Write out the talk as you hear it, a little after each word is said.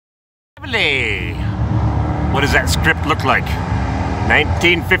What does that script look like?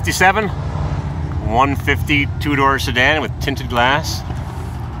 1957, 150 two-door sedan with tinted glass.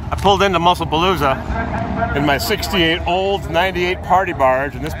 I pulled into Musclepalooza in my 68 old 98 party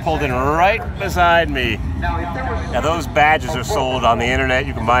barge, and this pulled in right beside me. Now those badges are sold on the internet.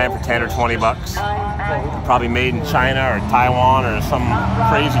 You can buy them for 10 or 20 bucks. They're probably made in China or Taiwan or some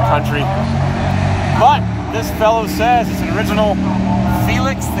crazy country. But this fellow says it's an original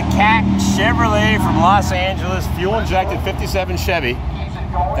Felix the Cat Chevrolet from Los Angeles, fuel-injected 57 Chevy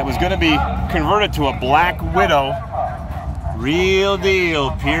that was going to be converted to a Black Widow. Real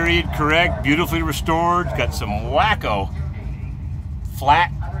deal, period correct, beautifully restored. Got some wacko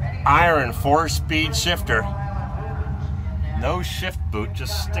flat iron 4-speed shifter. No shift boot,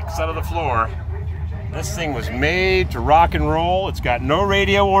 just sticks out of the floor. This thing was made to rock and roll. It's got no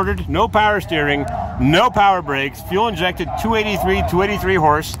radio ordered, no power steering, no power brakes, fuel injected 283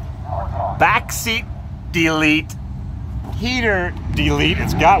 horse, back seat delete, heater delete.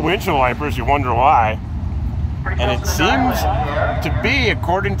 It's got windshield wipers, you wonder why. And it seems to be,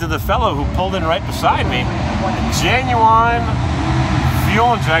 according to the fellow who pulled in right beside me, a genuine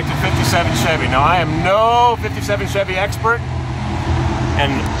fuel injected 57 Chevy. Now I am no 57 Chevy expert,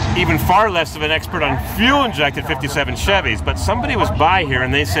 and even far less of an expert on fuel-injected 57 Chevys, but somebody was by here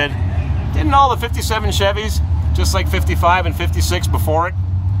and they said, didn't all the 57 Chevys, just like 55 and 56 before it,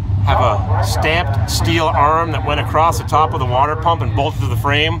 have a stamped steel arm that went across the top of the water pump and bolted to the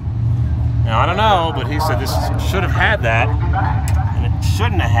frame? Now, I don't know, but he said this should have had that, and it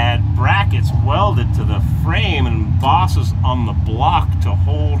shouldn't have had brackets welded to the frame and bosses on the block to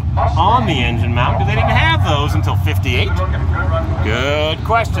hold on the engine mount, because they didn't have those until 58. Good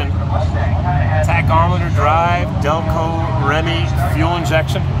question. Tachometer drive, Delco Remy fuel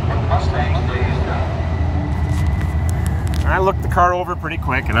injection. I looked the car over pretty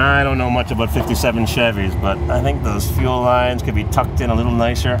quick, and I don't know much about 57 Chevys, but I think those fuel lines could be tucked in a little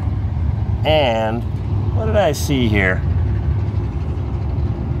nicer. And what did I see here?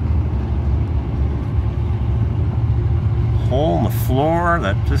 Hole in the floor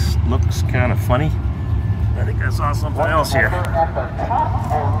that just looks kind of funny. I think I saw something else here.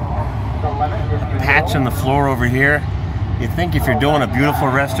 Patch in the floor over here. You'd think if you're doing a beautiful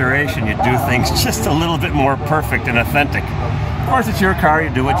restoration, you'd do things just a little bit more perfect and authentic. Of course, it's your car,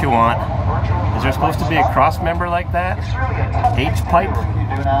 you do what you want. Is there supposed to be a cross member like that? H-pipe?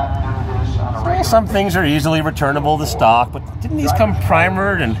 Well, some things are easily returnable to stock, but didn't these come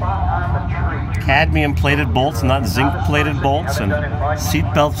primered and cadmium plated bolts, not zinc plated bolts, and seat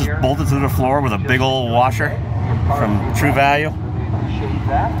belts just bolted to the floor with a big old washer from True Value? I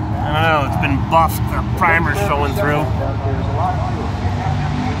don't know, it's been buffed, the primer's showing through.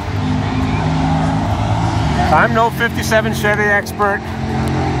 I'm no 57 Chevy expert,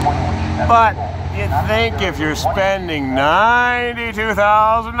 but you'd think if you're spending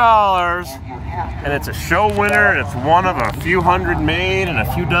 $92,000 and it's a show winner and it's one of a few hundred made and a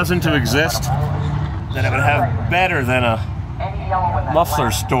few dozen to exist, then it would have better than a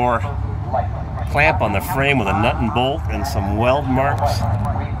muffler store clamp on the frame with a nut and bolt and some weld marks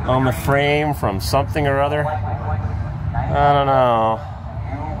on the frame from something or other. I don't know.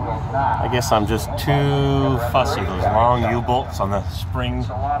 I guess I'm just too fussy. Those long U-bolts on the spring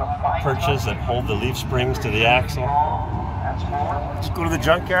perches that hold the leaf springs to the axle. Just go to the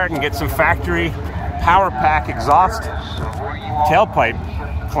junkyard and get some factory power pack exhaust tailpipe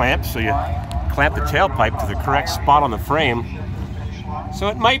clamps, so you clamp the tailpipe to the correct spot on the frame. So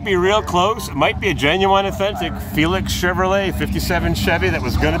it might be real close. It might be a genuine, authentic Felix Chevrolet 57 Chevy that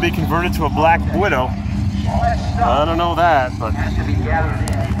was going to be converted to a Black Widow. I don't know that, but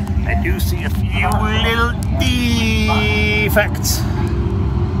I do see a few little defects.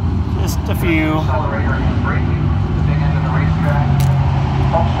 Just a few.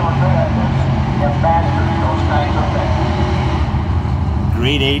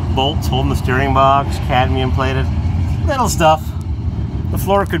 Grade 8 bolts holding the steering box, cadmium plated. Little stuff. The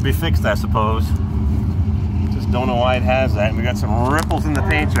floor could be fixed, I suppose. Just don't know why it has that. We got some ripples in the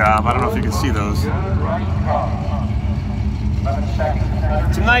paint job. I don't know if you can see those.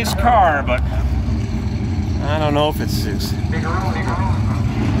 It's a nice car, but I don't know if it's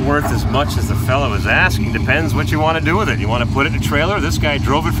worth as much as the fellow is asking. Depends what you want to do with it. You want to put it in a trailer? This guy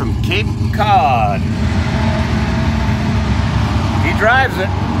drove it from Cape Cod. He drives it.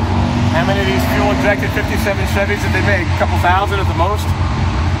 How many of these fuel-injected 57 Chevys did they make? A couple thousand at the most?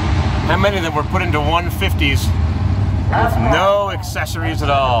 How many of them were put into 150s with no accessories at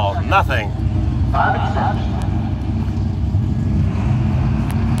all? Nothing.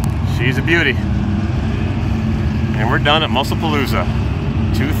 She's a beauty. And we're done at Musclepalooza.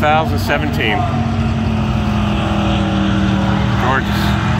 2017.